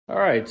All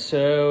right,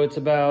 so it's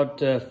about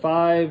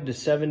 5 to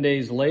 7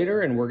 days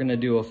later, and we're gonna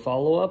do a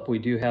follow-up. We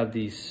do have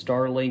the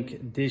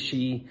Starlink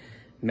dishy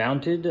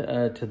mounted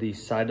to the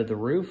side of the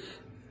roof.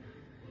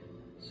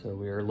 So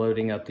we are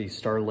loading up the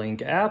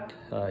Starlink app.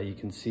 You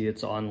can see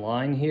it's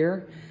online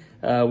here.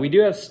 We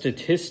do have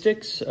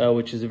statistics,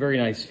 which is a very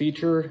nice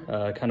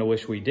feature. Kind of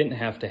wish we didn't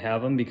have to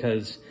have them,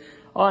 because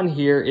on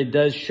here it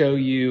does show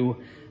you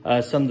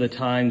some of the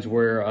times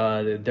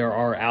where there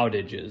are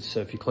outages. So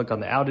if you click on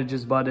the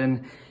outages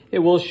button, it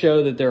will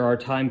show that there are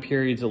time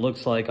periods, it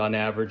looks like on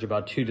average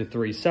about 2 to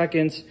 3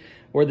 seconds,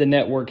 where the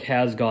network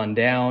has gone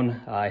down.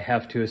 I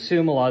have to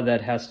assume a lot of that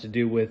has to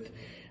do with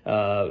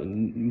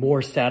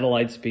more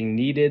satellites being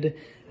needed,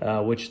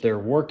 which they're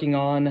working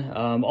on.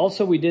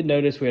 Also, we did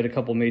notice we had a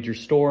couple major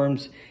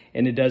storms,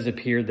 and it does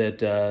appear that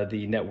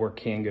the network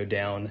can go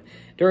down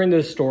during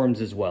those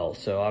storms as well.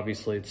 So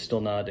obviously it's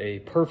still not a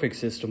perfect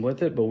system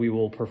with it, but we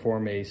will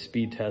perform a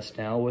speed test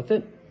now with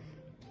it.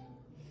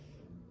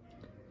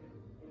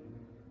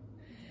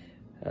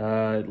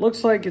 It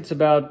looks like it's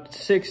about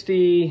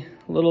 60,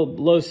 little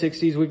low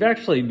 60s. We've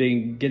actually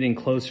been getting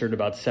closer to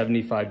about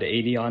 75 to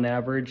 80 on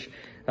average.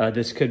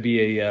 This could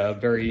be a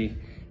very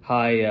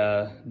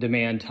high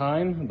demand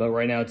time, but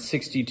right now it's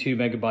 62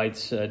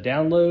 megabytes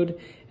download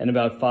and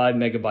about 5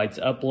 megabytes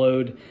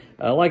upload.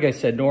 Like I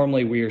said,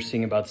 normally we are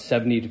seeing about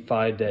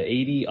 75 to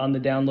 80 on the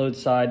download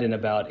side and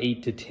about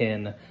 8 to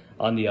 10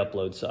 on the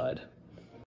upload side.